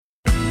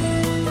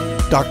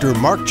Dr.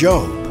 Mark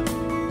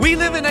Jobe. We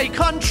live in a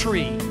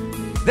country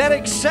that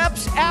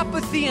accepts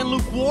apathy and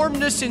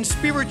lukewarmness in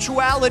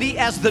spirituality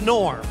as the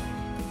norm.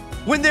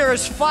 When there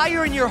is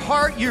fire in your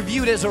heart, you're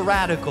viewed as a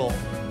radical.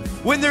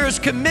 When there is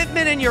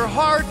commitment in your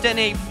heart and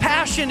a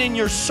passion in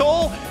your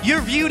soul,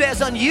 you're viewed as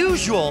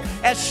unusual,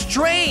 as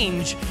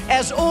strange,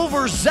 as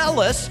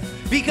overzealous,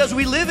 because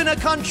we live in a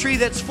country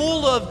that's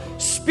full of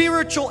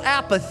spiritual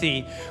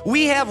apathy.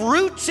 We have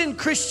roots in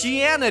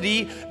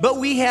Christianity, but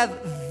we have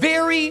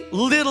very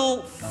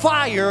little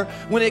fire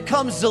when it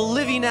comes to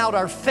living out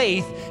our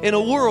faith in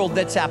a world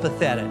that's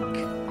apathetic.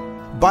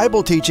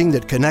 Bible teaching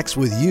that connects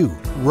with you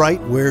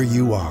right where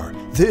you are.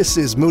 This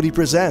is Moody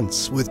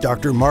Presents with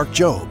Dr. Mark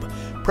Jobe,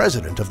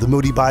 president of the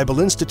Moody Bible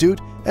Institute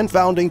and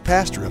founding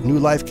pastor of New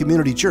Life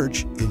Community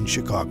Church in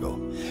Chicago.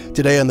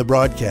 Today on the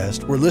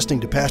broadcast, we're listening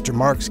to Pastor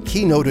Mark's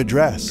keynote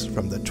address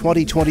from the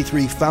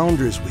 2023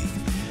 Founders Week.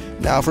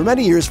 Now, for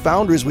many years,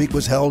 Founders Week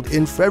was held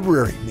in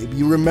February. Maybe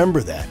you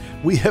remember that.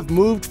 We have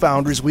moved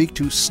Founders Week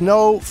to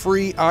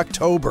snow-free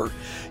October.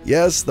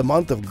 Yes, the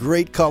month of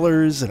great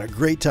colors and a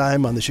great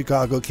time on the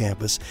Chicago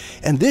campus.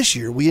 And this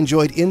year, we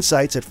enjoyed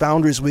insights at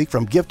Founders Week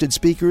from gifted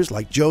speakers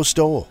like Joe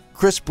Stoll,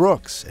 Chris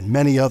Brooks, and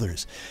many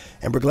others.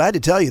 And we're glad to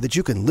tell you that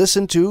you can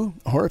listen to,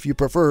 or if you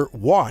prefer,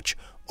 watch,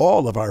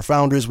 all of our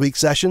Founders Week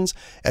sessions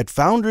at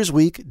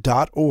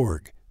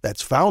foundersweek.org.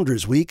 That's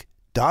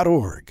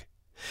foundersweek.org.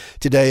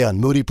 Today on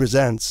Moody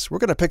Presents, we're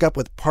going to pick up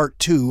with part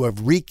 2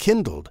 of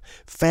Rekindled,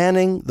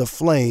 Fanning the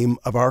Flame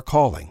of Our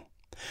Calling.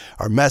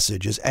 Our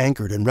message is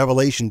anchored in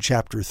Revelation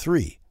chapter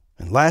 3.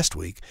 And last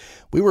week,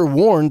 we were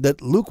warned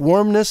that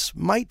lukewarmness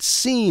might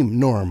seem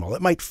normal.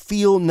 It might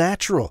feel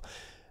natural.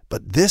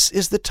 But this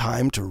is the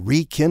time to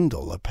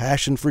rekindle a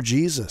passion for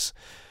Jesus.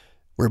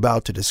 We're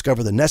about to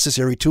discover the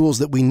necessary tools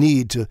that we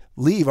need to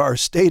leave our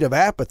state of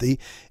apathy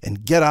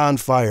and get on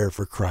fire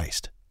for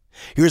Christ.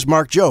 Here's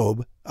Mark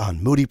Jobe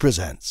on Moody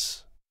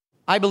Presents.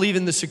 I believe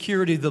in the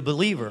security of the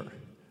believer.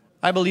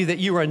 I believe that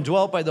you are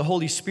indwelt by the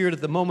Holy Spirit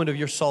at the moment of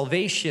your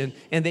salvation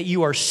and that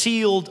you are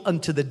sealed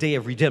unto the day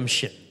of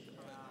redemption.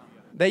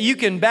 That you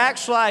can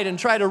backslide and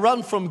try to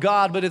run from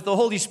God, but if the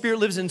Holy Spirit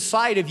lives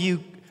inside of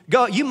you,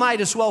 you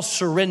might as well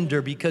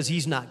surrender because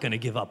He's not going to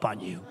give up on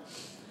you.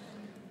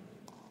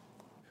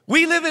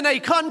 We live in a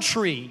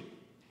country,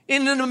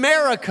 in an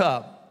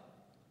America,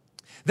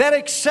 that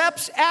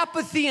accepts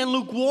apathy and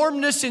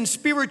lukewarmness in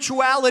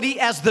spirituality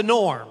as the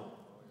norm.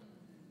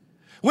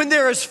 When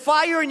there is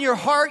fire in your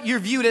heart, you're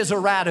viewed as a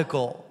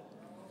radical.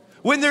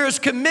 When there is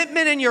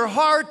commitment in your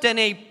heart and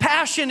a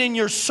passion in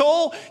your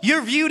soul,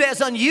 you're viewed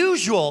as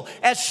unusual,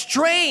 as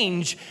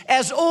strange,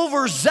 as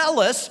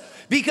overzealous,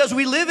 because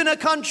we live in a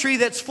country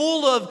that's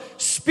full of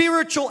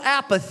spiritual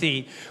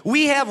apathy.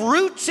 We have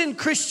roots in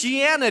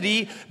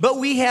Christianity, but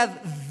we have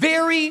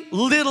very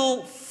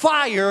little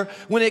fire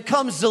when it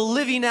comes to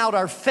living out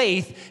our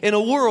faith in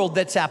a world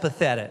that's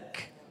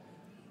apathetic.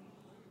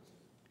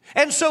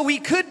 And so we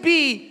could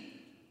be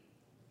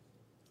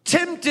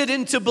tempted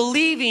into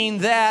believing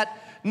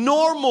that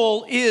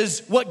normal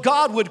is what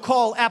God would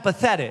call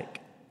apathetic.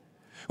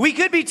 We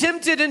could be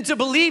tempted into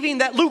believing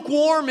that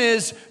lukewarm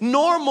is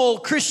normal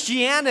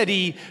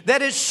Christianity,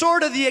 that it's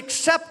sort of the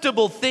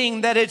acceptable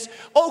thing, that it's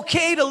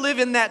okay to live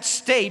in that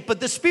state. But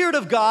the Spirit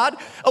of God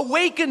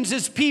awakens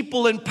His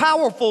people in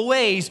powerful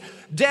ways.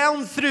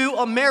 Down through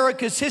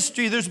America's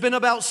history, there's been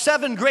about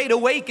 7 great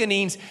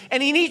awakenings,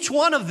 and in each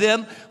one of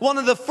them, one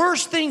of the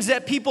first things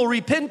that people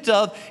repent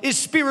of is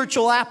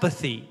spiritual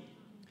apathy.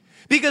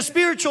 Because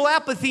spiritual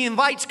apathy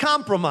invites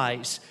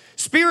compromise.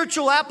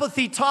 Spiritual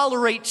apathy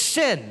tolerates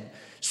sin.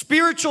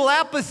 Spiritual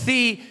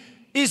apathy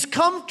is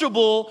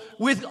comfortable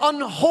with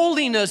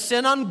unholiness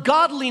and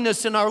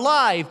ungodliness in our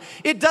life.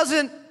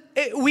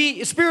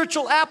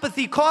 Spiritual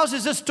apathy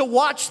causes us to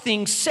watch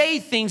things, say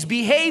things,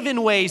 behave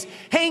in ways,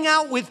 hang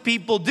out with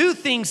people, do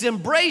things,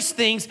 embrace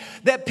things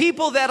that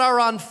people that are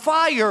on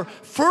fire,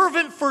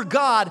 fervent for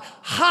God,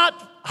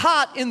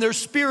 hot in their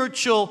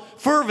spiritual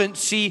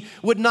fervency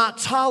would not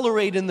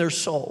tolerate in their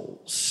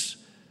souls.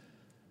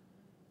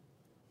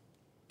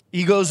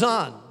 He goes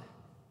on.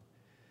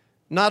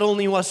 Not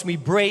only must we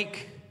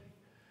break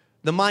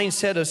the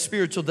mindset of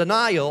spiritual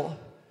denial,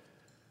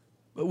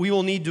 but we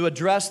will need to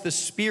address the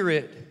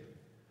spirit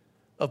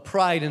of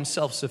pride and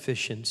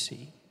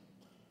self-sufficiency.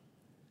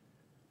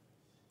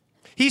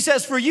 He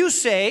says, for you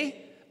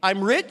say,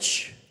 I'm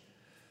rich,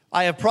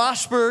 I have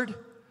prospered,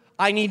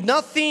 I need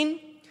nothing,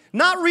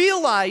 not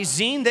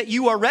realizing that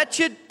you are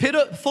wretched,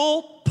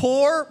 pitiful,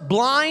 poor,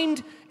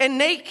 blind, and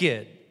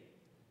naked.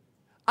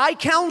 I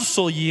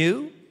counsel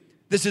you,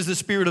 this is the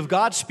Spirit of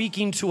God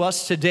speaking to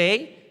us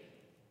today,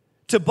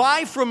 to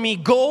buy from me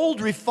gold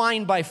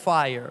refined by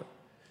fire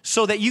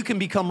so that you can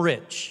become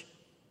rich.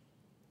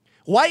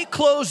 White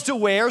clothes to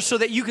wear so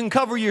that you can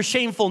cover your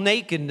shameful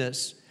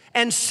nakedness,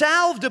 and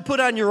salve to put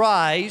on your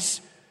eyes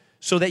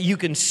so that you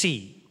can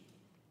see.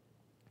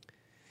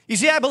 You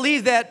see, I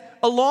believe that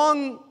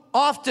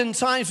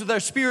oftentimes with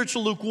our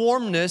spiritual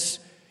lukewarmness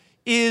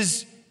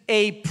is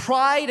a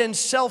pride and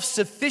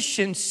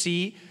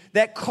self-sufficiency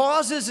that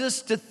causes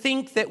us to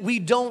think that we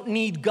don't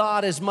need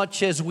God as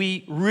much as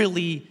we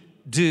really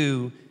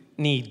do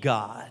need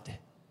God.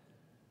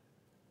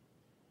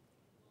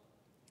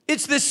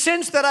 It's the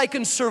sense that I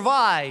can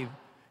survive,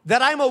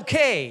 that I'm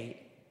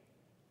okay,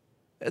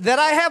 that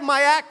I have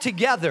my act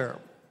together.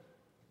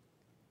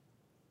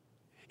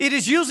 It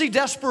is usually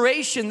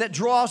desperation that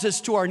draws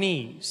us to our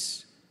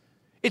knees.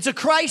 It's a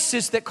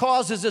crisis that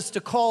causes us to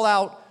call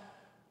out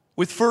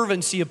with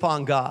fervency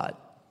upon God.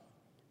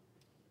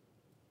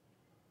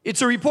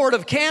 It's a report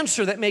of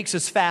cancer that makes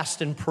us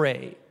fast and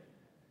pray.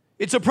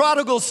 It's a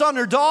prodigal son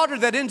or daughter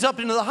that ends up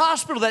in the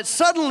hospital that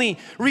suddenly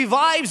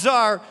revives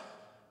our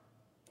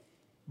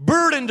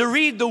burden to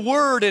read the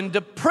Word and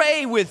to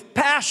pray with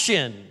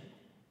passion.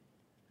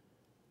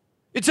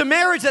 It's a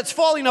marriage that's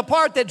falling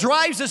apart that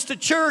drives us to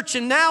church,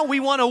 and now we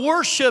want to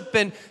worship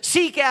and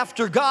seek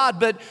after God.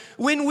 But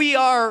when we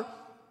are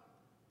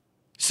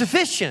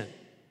sufficient,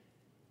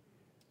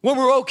 when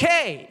we're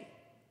okay,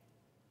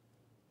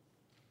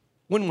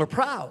 when we're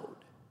proud,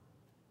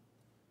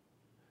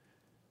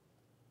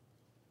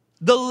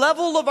 the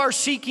level of our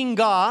seeking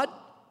God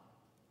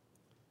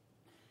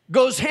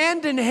goes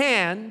hand in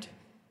hand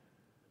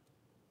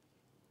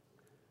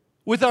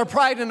with our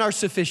pride and our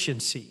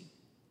sufficiency.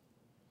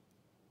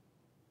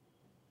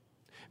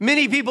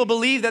 Many people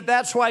believe that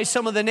that's why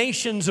some of the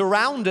nations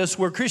around us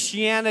where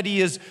Christianity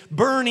is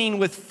burning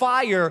with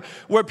fire,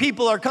 where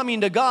people are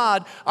coming to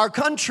God, are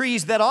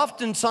countries that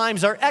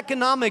oftentimes are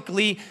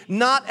economically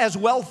not as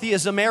wealthy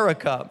as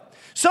America.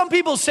 Some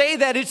people say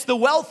that it's the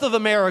wealth of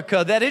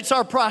America, that it's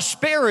our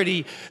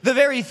prosperity, the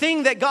very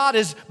thing that God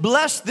has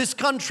blessed this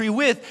country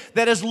with,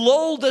 that has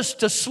lulled us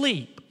to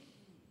sleep.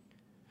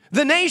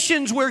 The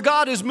nations where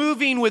God is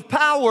moving with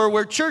power,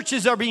 where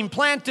churches are being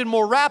planted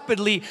more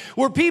rapidly,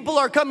 where people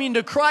are coming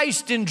to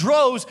Christ in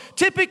droves,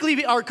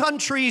 typically are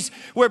countries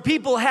where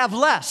people have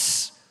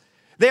less.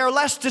 They are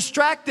less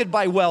distracted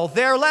by wealth.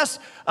 They are less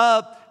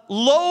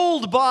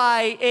lulled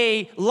by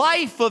a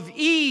life of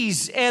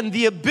ease and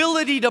the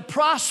ability to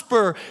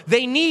prosper.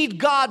 They need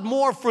God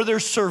more for their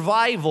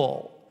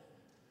survival.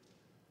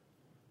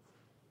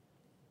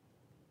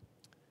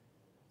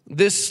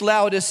 This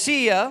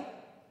Laodicea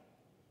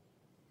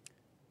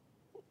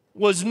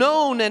was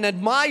known and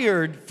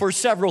admired for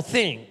several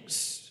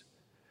things.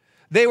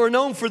 They were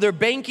known for their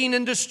banking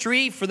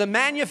industry, for the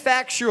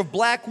manufacture of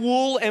black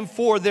wool, and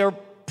for their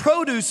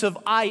produce of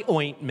eye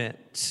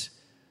ointment.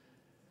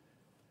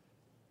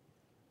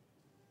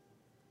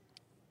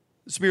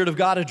 The Spirit of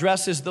God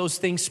addresses those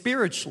things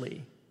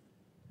spiritually.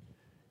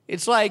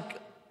 It's like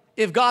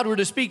if God were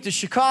to speak to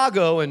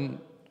Chicago and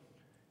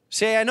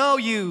say, I know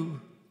you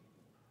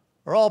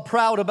are all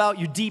proud about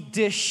your deep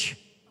dish.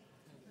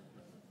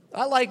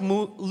 I like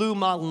Lou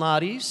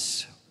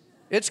Malnati's.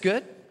 It's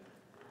good.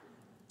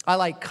 I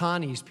like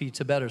Connie's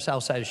Pizza better,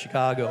 south side of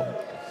Chicago.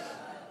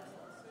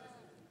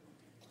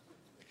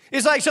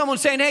 It's like someone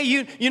saying, hey,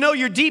 you know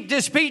your deep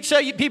dish pizza?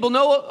 People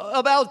know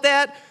about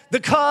that. The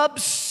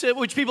Cubs,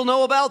 which people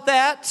know about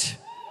that.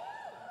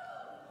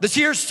 The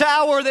Sears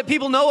Tower, that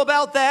people know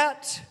about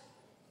that.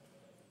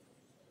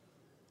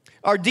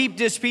 Our deep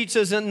dish pizza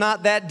isn't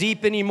not that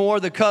deep anymore.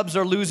 The Cubs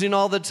are losing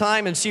all the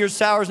time, and Sears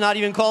Tower is not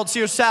even called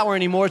Sears Tower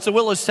anymore. It's the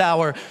Willis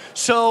Tower.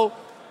 So,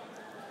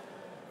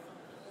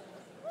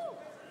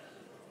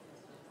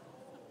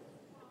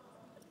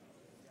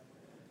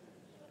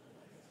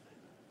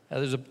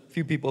 there's a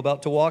few people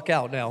about to walk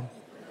out now.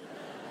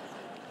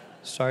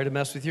 Sorry to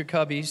mess with your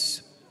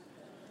cubbies.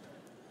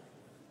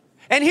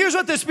 And here's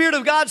what the Spirit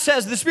of God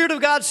says. The Spirit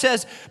of God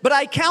says, but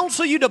I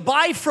counsel you to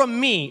buy from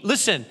me.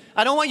 Listen,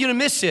 I don't want you to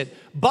miss it.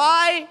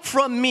 Buy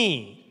from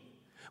me.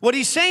 What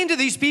he's saying to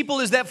these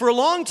people is that for a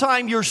long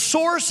time, your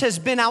source has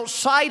been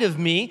outside of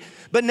me.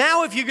 But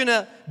now if you're going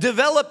to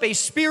develop a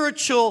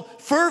spiritual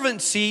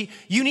fervency,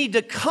 you need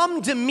to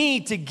come to me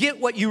to get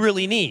what you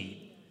really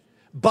need.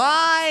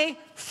 Buy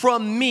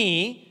from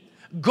me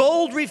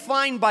gold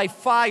refined by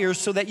fire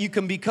so that you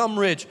can become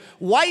rich,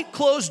 white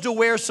clothes to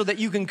wear so that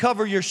you can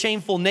cover your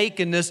shameful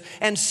nakedness,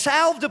 and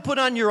salve to put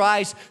on your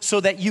eyes so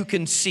that you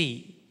can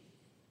see.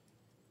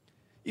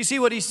 You see,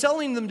 what he's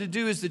telling them to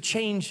do is to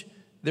change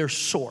their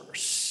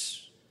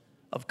source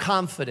of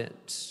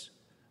confidence,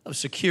 of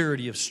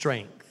security, of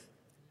strength.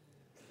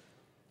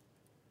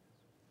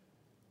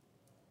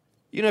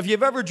 You know, if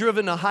you've ever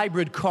driven a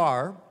hybrid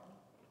car,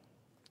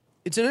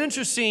 it's an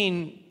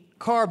interesting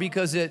car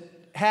because it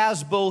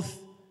has both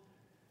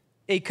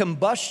a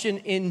combustion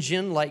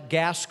engine like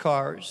gas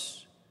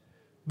cars,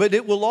 but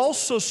it will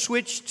also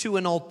switch to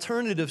an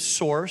alternative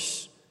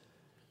source,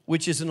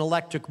 which is an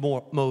electric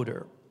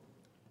motor.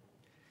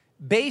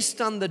 Based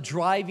on the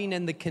driving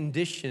and the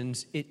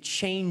conditions, it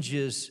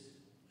changes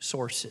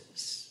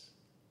sources.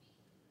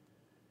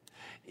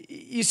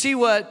 You see,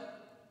 what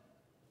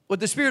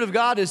the Spirit of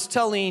God is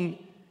telling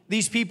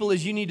these people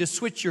is you need to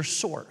switch your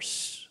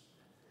source.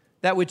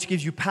 That which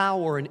gives you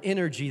power and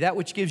energy, that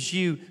which gives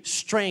you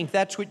strength,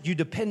 that's what you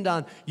depend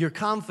on, your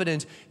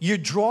confidence. You're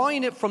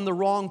drawing it from the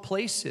wrong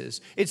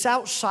places. It's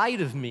outside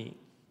of me.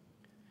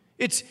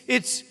 It's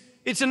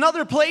it's in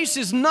other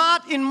places,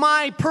 not in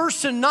my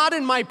person, not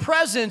in my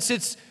presence.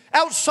 It's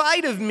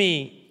outside of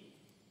me.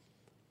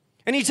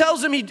 And he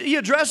tells them, he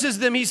addresses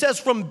them, he says,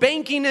 from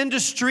banking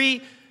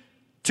industry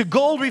to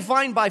gold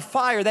refined by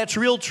fire, that's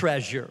real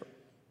treasure.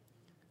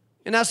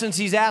 In essence,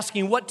 he's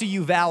asking, what do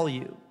you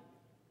value?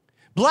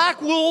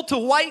 Black wool to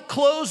white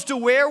clothes to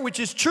wear, which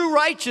is true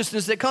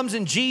righteousness that comes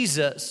in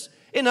Jesus.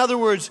 In other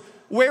words,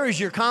 where is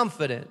your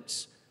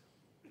confidence?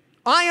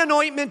 Eye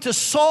anointment to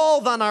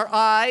salve on our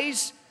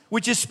eyes,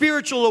 which is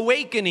spiritual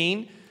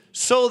awakening,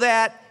 so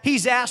that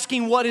he's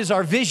asking, what is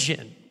our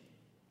vision?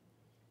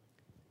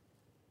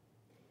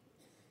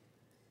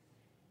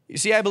 You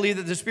see, I believe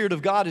that the Spirit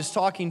of God is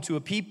talking to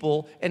a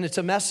people, and it's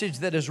a message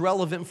that is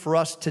relevant for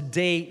us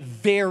today,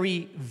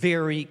 very,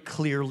 very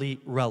clearly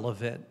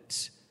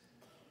relevant.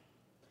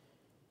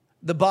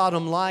 The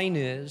bottom line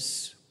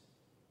is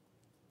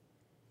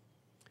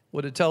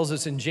what it tells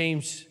us in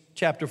James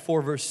chapter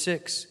 4, verse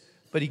 6,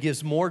 but he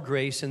gives more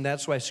grace, and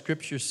that's why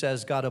Scripture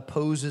says God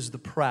opposes the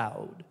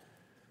proud,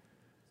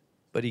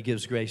 but he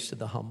gives grace to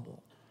the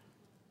humble.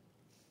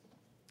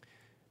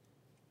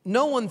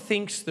 No one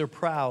thinks they're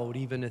proud,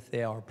 even if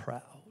they are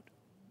proud.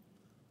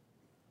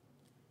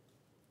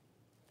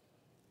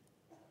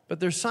 But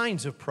there's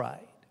signs of pride.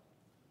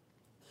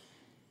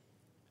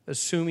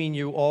 Assuming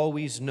you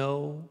always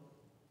know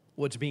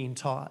what's being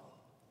taught.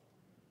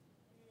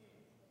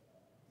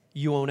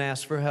 You won't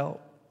ask for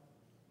help.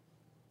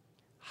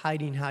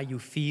 Hiding how you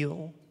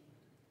feel.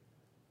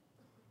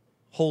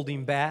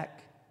 Holding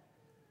back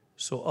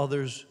so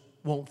others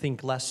won't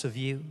think less of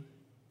you.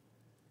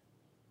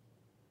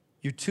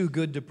 You're too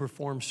good to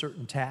perform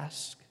certain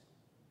tasks.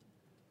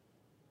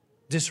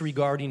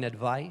 Disregarding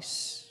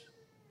advice.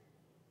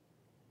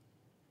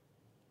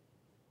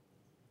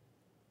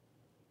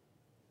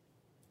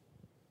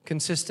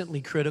 Consistently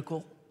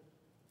critical.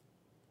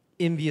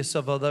 Envious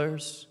of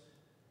others.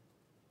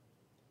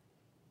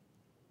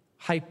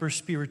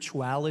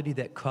 Hyper-spirituality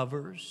that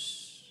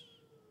covers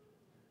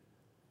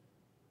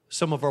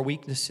some of our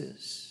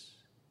weaknesses.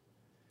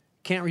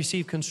 Can't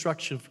receive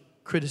constructive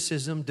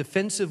criticism,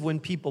 defensive when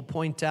people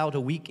point out a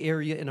weak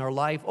area in our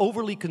life,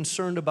 overly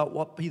concerned about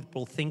what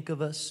people think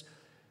of us,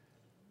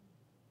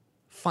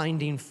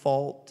 finding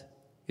fault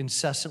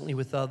incessantly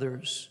with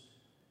others.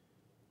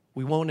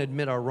 We won't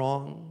admit our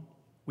wrong.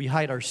 We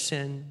hide our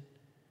sin.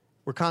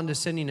 We're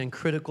condescending and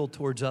critical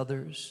towards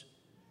others.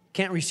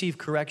 Can't receive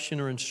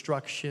correction or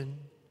instruction.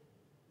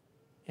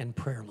 And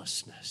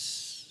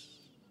prayerlessness.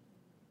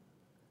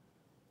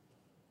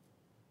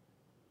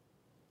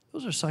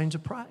 Those are signs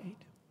of pride.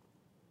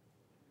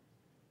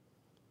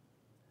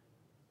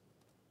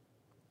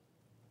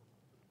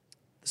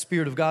 The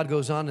Spirit of God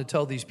goes on to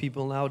tell these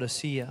people in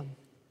Laodicea,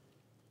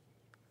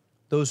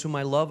 those whom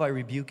I love, I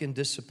rebuke and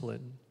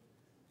discipline.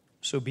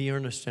 So be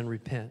earnest and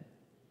repent.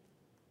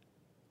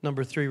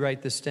 Number 3,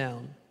 write this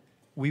down.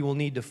 We will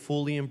need to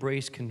fully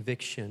embrace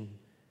conviction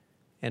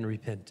and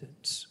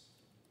repentance.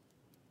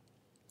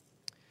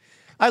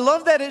 I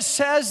love that it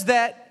says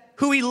that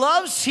who he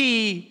loves,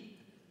 he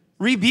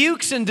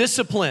rebukes and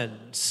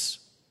disciplines.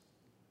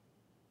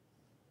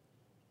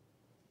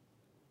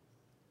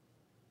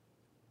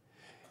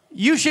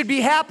 You should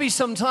be happy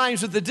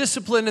sometimes with the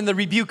discipline and the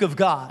rebuke of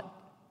God,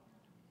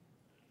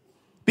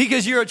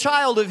 because you're a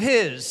child of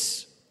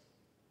his.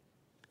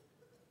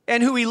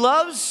 And who he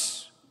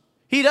loves,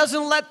 he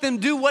doesn't let them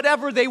do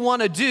whatever they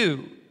want to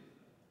do.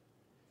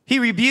 He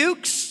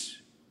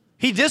rebukes,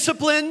 he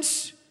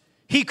disciplines,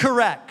 he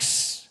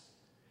corrects.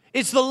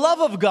 It's the love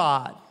of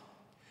God,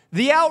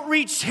 the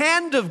outreached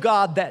hand of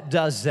God that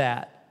does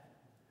that.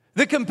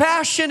 The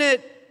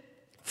compassionate,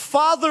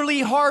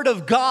 fatherly heart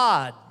of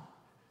God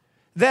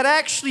that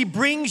actually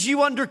brings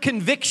you under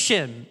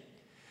conviction,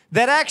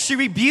 that actually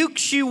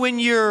rebukes you when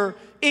you're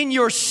in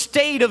your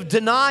state of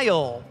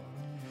denial,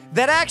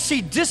 that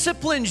actually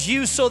disciplines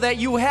you so that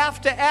you have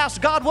to ask,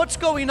 God, what's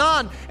going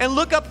on? And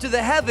look up to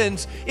the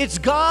heavens. It's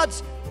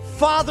God's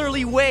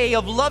fatherly way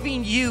of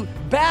loving you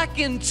back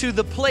into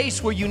the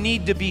place where you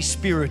need to be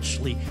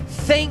spiritually.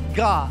 Thank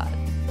God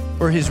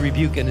for his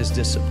rebuke and his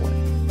discipline.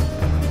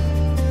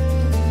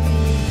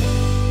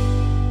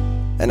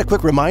 And a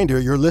quick reminder,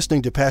 you're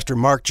listening to Pastor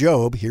Mark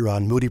Jobe here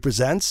on Moody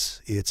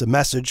Presents. It's a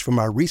message from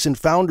our recent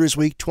Founders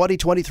Week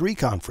 2023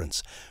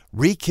 conference,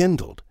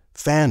 Rekindled,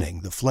 Fanning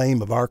the Flame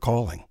of Our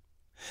Calling.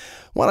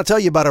 I want to tell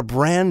you about a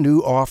brand new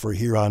offer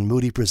here on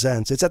Moody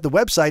Presents. It's at the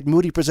website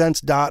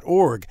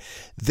moodypresents.org.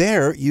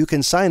 There you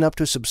can sign up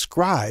to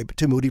subscribe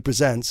to Moody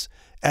Presents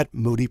at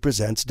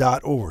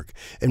moodypresents.org.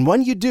 And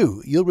when you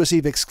do, you'll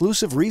receive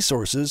exclusive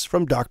resources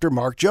from Dr.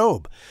 Mark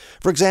Jobe.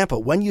 For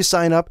example, when you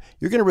sign up,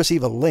 you're going to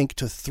receive a link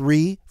to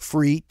 3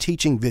 free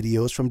teaching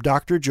videos from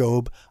Dr.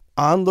 Jobe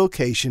on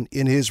location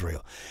in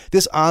Israel.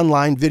 This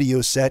online video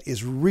set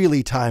is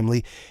really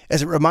timely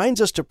as it reminds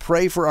us to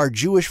pray for our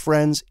Jewish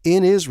friends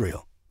in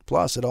Israel.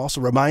 Plus, it also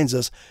reminds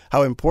us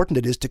how important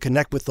it is to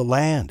connect with the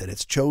land and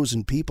its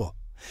chosen people.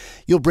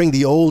 You'll bring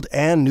the Old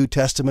and New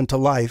Testament to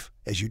life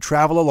as you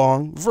travel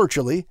along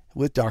virtually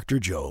with Dr.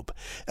 Job.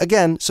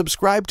 Again,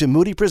 subscribe to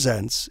Moody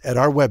Presents at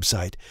our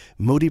website,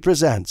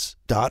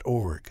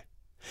 moodypresents.org.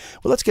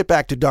 Well, let's get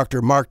back to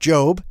Dr. Mark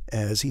Job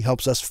as he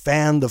helps us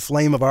fan the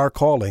flame of our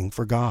calling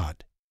for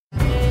God.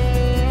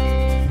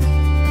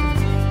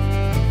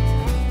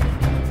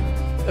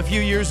 A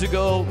few years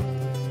ago,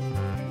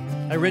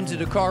 I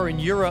rented a car in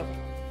Europe,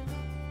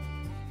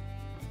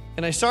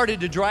 and I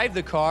started to drive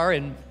the car,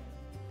 and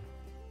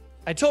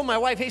I told my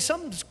wife, hey,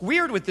 something's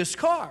weird with this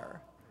car.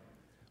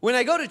 When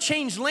I go to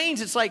change lanes,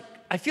 it's like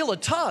I feel a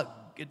tug.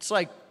 It's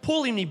like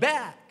pulling me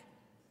back.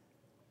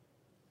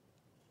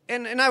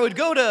 And I would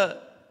go to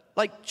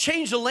like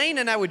change the lane,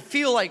 and I would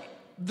feel like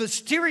the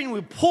steering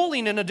wheel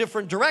pulling in a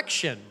different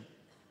direction.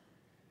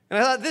 And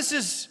I thought, this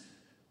is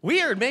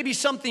weird. Maybe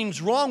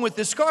something's wrong with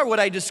this car. What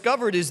I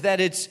discovered is that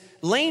it's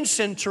lane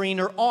centering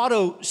or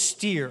auto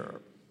steer.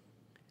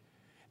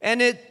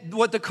 And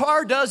what the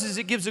car does is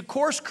it gives a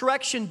course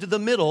correction to the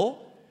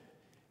middle,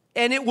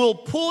 and it will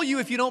pull you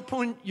if you don't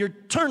put your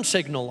turn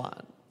signal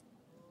on.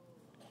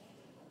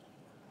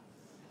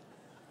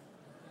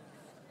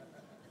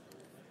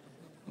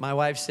 My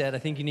wife said, I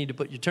think you need to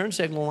put your turn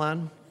signal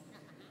on.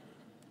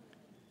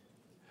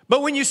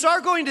 But when you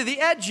start going to the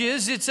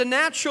edges, it's a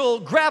natural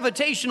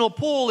gravitational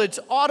pull. It's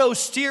auto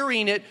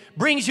steering. It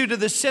brings you to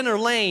the center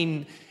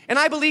lane. And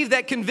I believe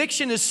that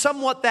conviction is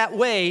somewhat that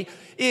way.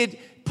 It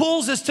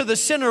pulls us to the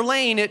center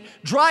lane. It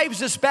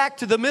drives us back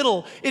to the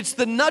middle. It's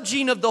the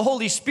nudging of the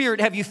Holy Spirit.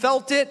 Have you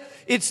felt it?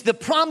 It's the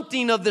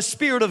prompting of the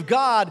Spirit of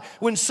God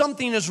when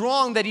something is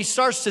wrong, that He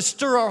starts to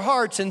stir our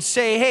hearts and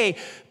say, hey,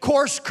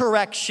 course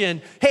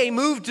correction. Hey,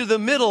 move to the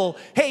middle.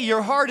 Hey,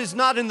 your heart is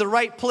not in the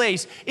right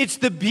place. It's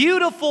the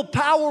beautiful,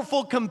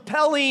 powerful,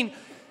 compelling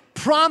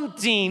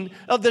prompting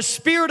of the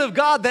Spirit of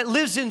God that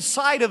lives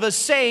inside of us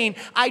saying,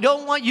 I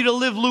don't want you to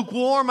live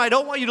lukewarm. I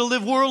don't want you to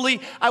live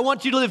worldly. I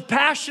want you to live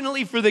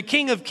passionately for the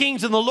King of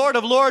Kings and the Lord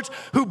of Lords,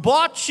 who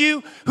bought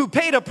you, who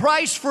paid a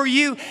price for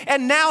you,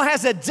 and now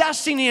has a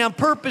destiny and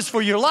purpose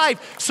for your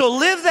life. So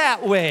live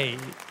that way.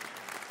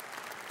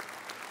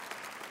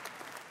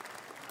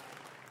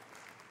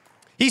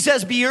 He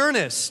says, be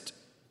earnest.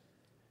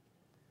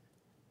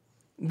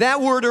 That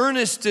word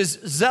earnest is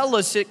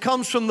zealous. It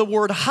comes from the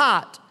word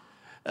hot.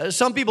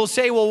 Some people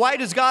say, well, why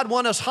does God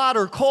want us hot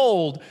or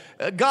cold?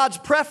 God's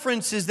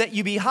preference is that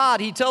you be hot.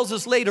 He tells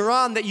us later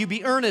on that you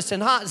be earnest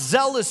and hot,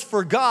 zealous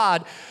for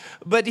God.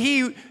 But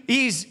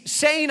he's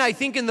saying, I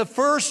think in the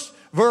first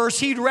verse,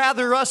 He'd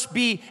rather us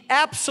be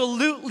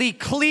absolutely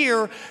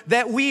clear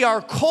that we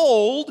are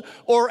cold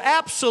or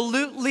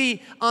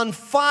absolutely on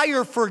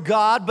fire for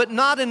God, but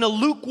not in a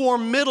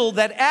lukewarm middle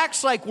that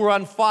acts like we're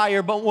on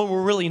fire, but when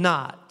we're really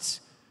not.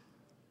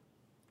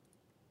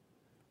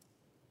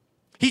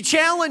 He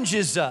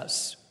challenges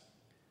us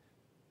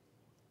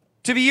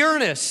to be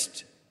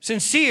earnest,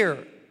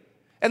 sincere,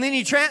 and then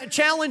He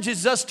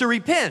challenges us to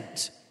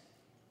repent.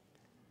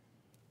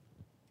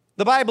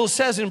 The Bible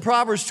says in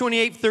Proverbs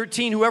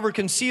 28:13, whoever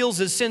conceals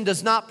his sin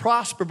does not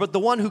prosper, but the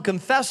one who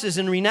confesses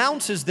and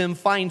renounces them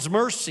finds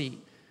mercy.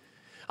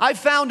 I've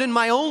found in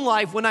my own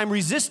life when I'm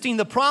resisting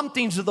the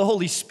promptings of the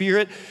Holy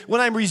Spirit, when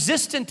I'm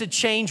resistant to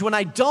change, when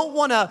I don't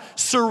want to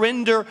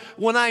surrender,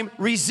 when I'm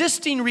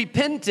resisting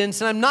repentance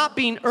and I'm not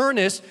being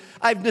earnest,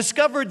 I've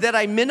discovered that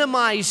I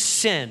minimize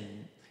sin.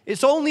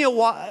 It's only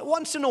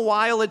once in a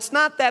while. It's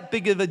not that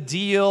big of a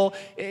deal.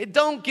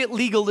 Don't get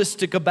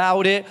legalistic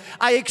about it.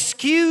 I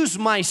excuse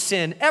my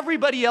sin.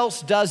 Everybody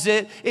else does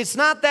it. It's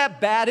not that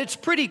bad. It's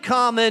pretty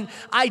common.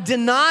 I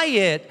deny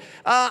it.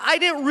 I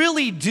didn't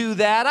really do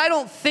that. I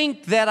don't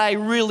think that I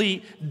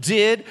really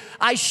did.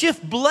 I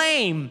shift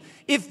blame.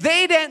 If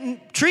they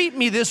didn't treat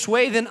me this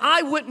way, then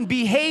I wouldn't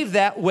behave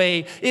that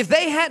way. If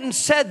they hadn't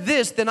said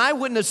this, then I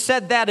wouldn't have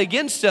said that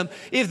against them.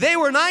 If they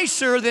were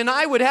nicer, then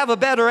I would have a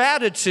better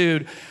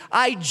attitude.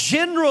 I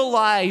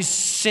generalize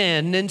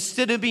sin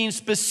instead of being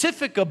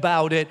specific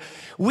about it.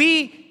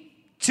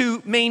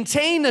 To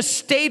maintain a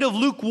state of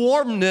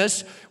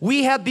lukewarmness,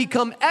 we have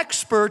become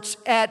experts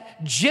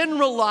at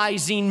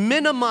generalizing,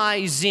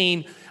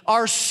 minimizing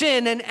our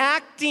sin and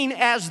acting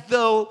as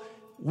though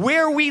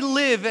where we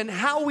live and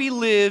how we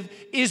live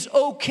is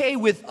okay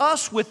with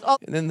us, with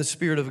others. And then the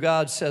Spirit of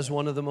God says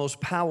one of the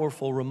most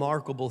powerful,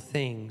 remarkable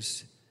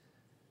things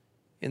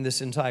in this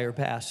entire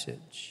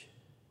passage.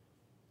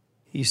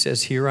 He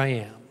says, here I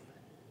am.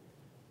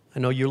 I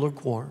know you're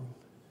lukewarm.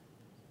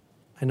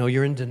 I know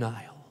you're in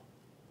denial.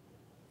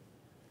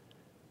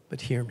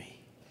 But hear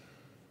me.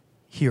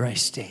 Here I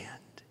stand.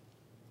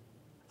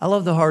 I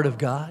love the heart of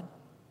God.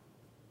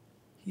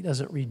 He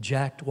doesn't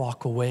reject,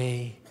 walk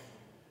away.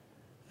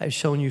 I've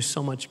shown you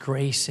so much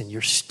grace and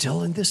you're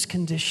still in this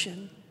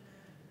condition.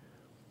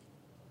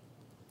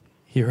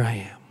 Here I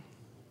am.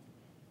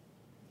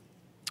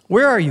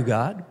 Where are you,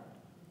 God?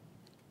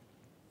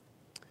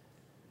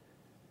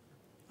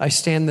 I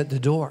stand at the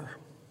door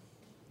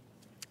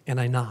and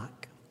I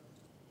knock.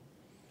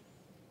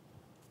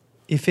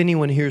 If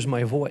anyone hears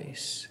my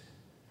voice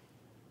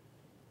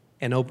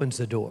and opens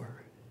the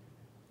door,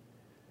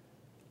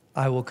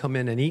 I will come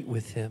in and eat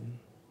with him,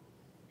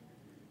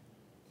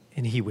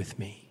 and he with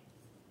me.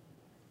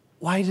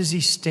 Why does he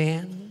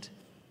stand?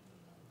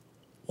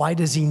 Why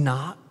does he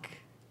knock?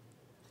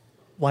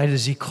 Why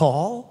does he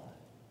call?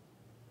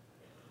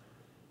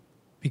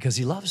 Because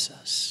he loves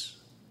us.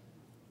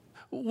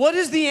 What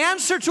is the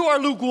answer to our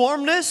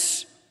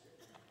lukewarmness?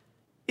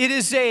 It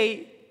is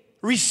a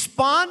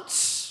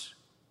response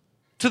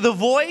to the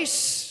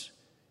voice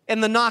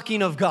and the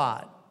knocking of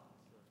God.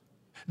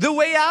 The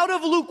way out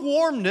of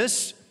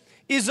lukewarmness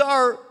is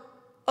our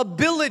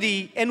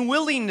ability and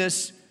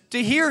willingness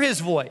to hear his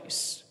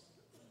voice.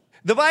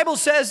 The Bible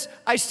says,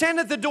 I stand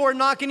at the door and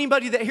knock.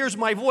 Anybody that hears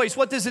my voice.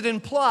 What does it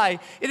imply?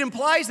 It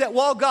implies that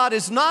while God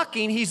is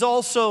knocking, he's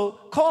also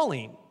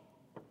calling.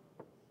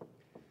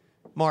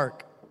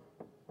 Mark.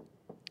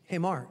 Hey,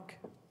 Mark.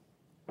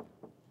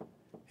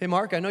 Hey,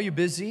 Mark, I know you're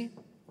busy.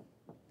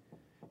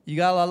 You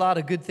got a lot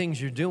of good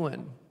things you're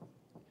doing.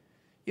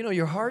 You know,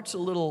 your heart's a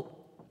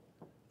little,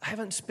 I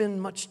haven't spent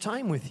much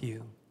time with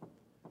you.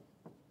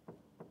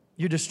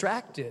 You're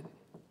distracted.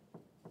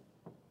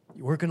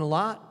 You're working a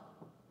lot.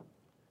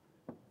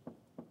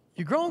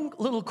 You're growing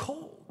a little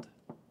cold.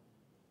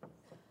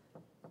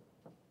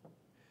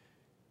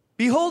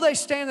 Behold, I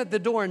stand at the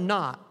door and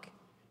knock.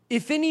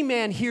 If any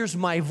man hears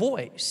my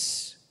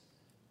voice,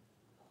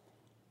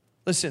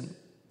 listen,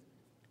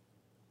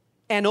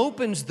 and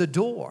opens the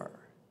door,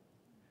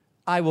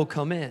 I will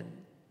come in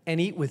and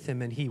eat with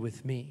him and he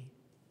with me.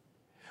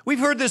 We've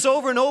heard this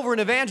over and over in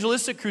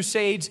evangelistic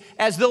crusades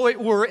as though it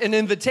were an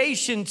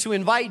invitation to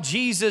invite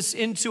Jesus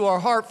into our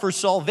heart for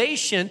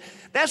salvation.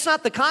 That's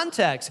not the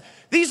context.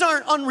 These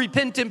aren't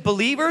unrepentant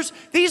believers.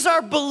 These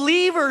are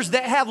believers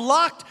that have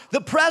locked the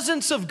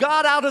presence of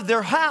God out of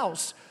their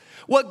house.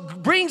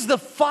 What brings the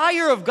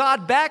fire of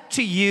God back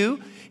to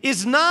you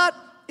is not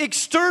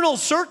external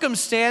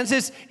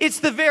circumstances, it's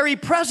the very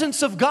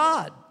presence of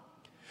God.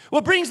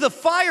 What brings the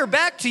fire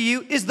back to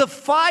you is the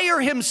fire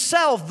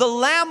himself, the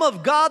Lamb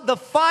of God, the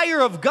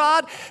fire of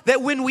God,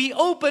 that when we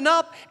open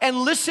up and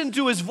listen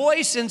to his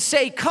voice and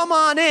say, come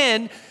on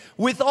in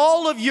with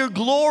all of your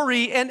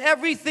glory and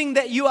everything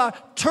that you are,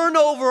 turn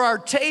over our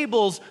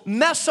tables,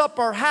 mess up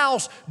our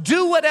house,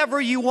 do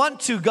whatever you want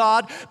to,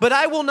 God, but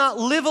I will not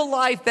live a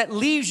life that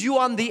leaves you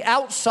on the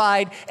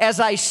outside as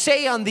I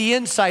say on the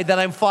inside that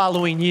I'm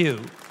following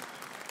you.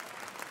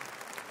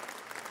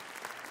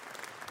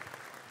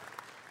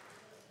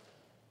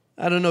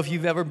 I don't know if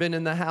you've ever been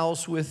in the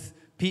house with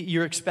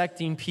you're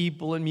expecting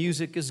people and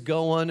music is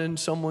going and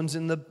someone's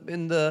in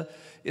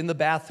the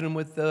bathroom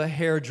with the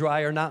hair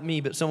dryer, not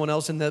me, but someone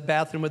else in the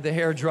bathroom with the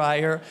hair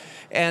dryer,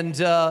 and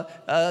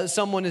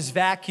someone is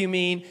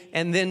vacuuming,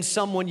 and then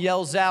someone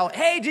yells out,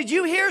 "Hey, did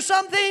you hear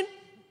something?" Has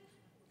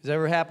that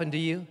ever happened to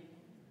you?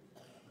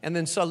 And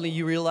then suddenly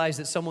you realize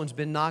that someone's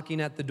been knocking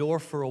at the door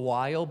for a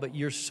while, but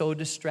you're so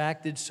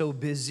distracted, so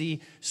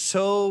busy,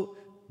 so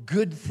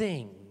good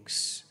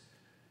things.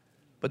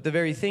 But the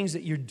very things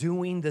that you're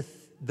doing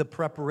the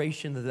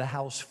preparation of the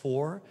house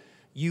for,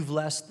 you've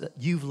left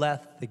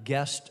the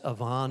guest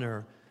of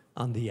honor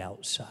on the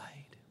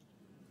outside.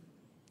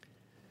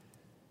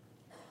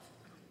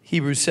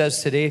 Hebrews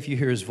says today, if you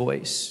hear his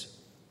voice,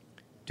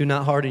 do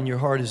not harden your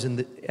heart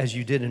as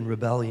you did in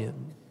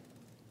rebellion.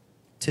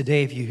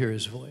 Today, if you hear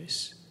his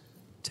voice.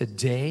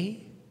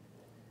 Today,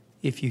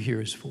 if you hear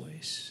his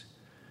voice.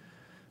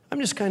 I'm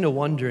just kind of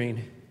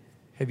wondering,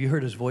 have you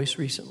heard his voice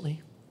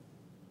recently?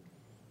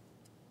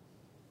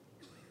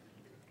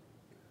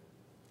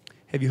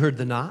 Have you heard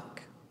the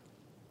knock?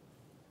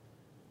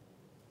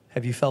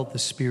 Have you felt the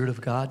Spirit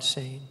of God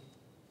saying,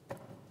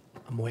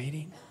 I'm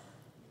waiting?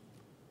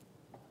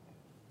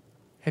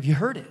 Have you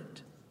heard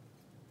it?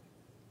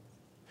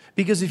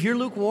 Because if you're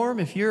lukewarm,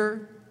 if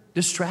you're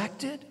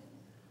distracted,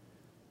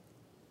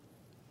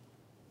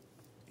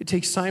 it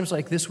takes times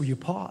like this where you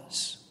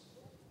pause.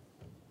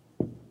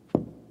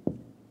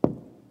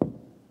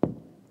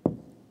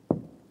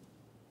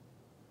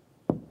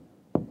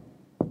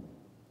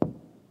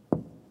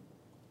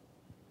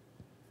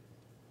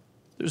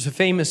 There's a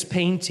famous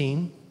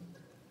painting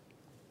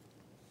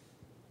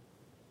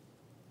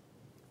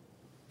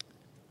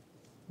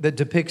that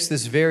depicts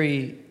this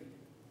very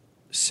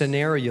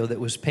scenario that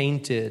was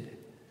painted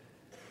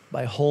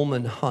by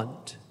Holman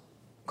Hunt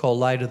called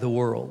Light of the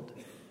World.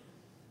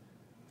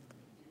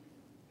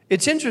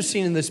 It's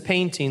interesting in this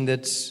painting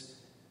that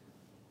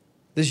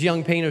this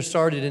young painter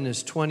started in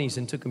his 20s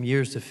and took him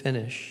years to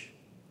finish.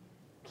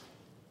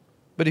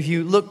 But if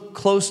you look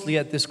closely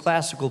at this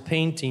classical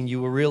painting,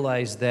 you will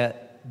realize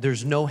that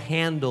there's no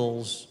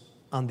handles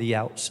on the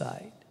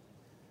outside.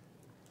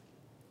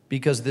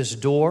 Because this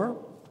door,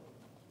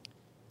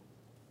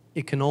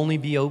 it can only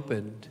be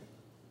opened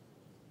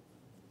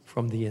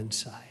from the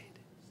inside.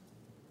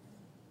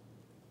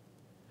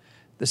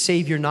 The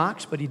Savior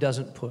knocks, but he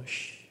doesn't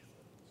push.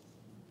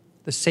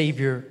 The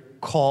Savior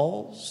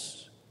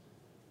calls,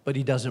 but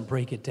he doesn't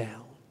break it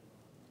down.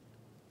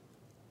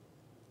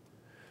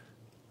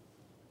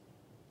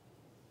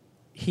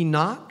 He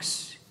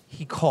knocks,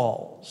 he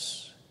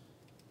calls,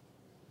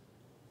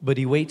 but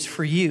he waits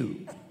for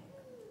you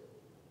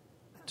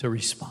to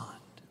respond.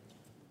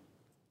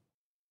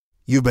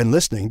 You've been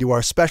listening to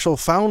our special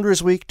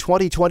Founders Week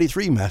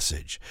 2023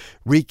 message,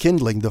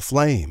 Rekindling the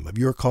Flame of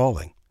Your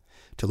Calling.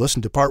 To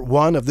listen to part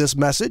 1 of this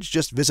message,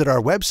 just visit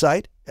our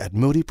website at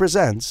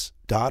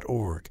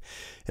moodypresents.org.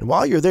 And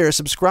while you're there,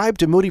 subscribe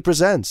to Moody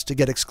Presents to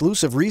get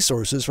exclusive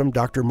resources from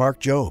Dr. Mark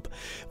Jobe.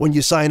 When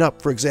you sign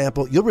up, for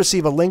example, you'll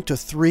receive a link to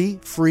 3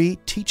 free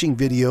teaching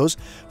videos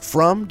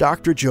from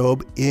Dr.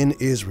 Jobe in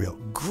Israel.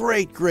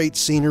 Great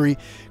scenery,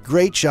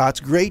 great shots,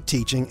 great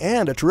teaching,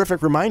 and a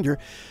terrific reminder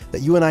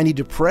that you and I need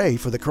to pray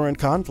for the current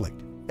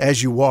conflict.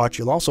 As you watch,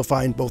 you'll also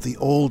find both the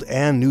Old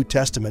and New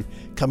Testament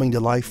coming to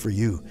life for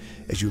you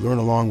as you learn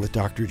along with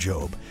Dr.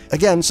 Jobe.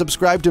 Again,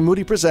 subscribe to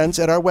Moody Presents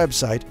at our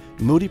website,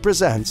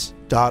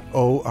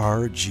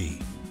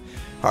 moodypresents.org.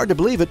 Hard to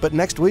believe it, but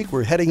next week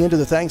we're heading into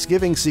the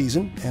Thanksgiving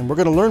season, and we're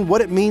going to learn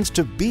what it means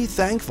to be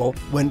thankful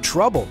when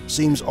trouble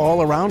seems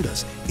all around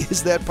us.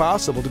 Is that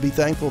possible to be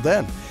thankful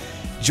then?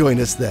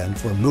 Join us then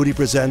for Moody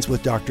Presents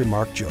with Dr.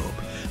 Mark Jobe.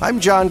 I'm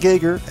John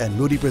Gager, and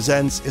Moody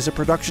Presents is a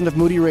production of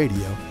Moody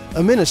Radio,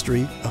 a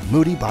ministry of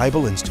Moody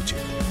Bible Institute.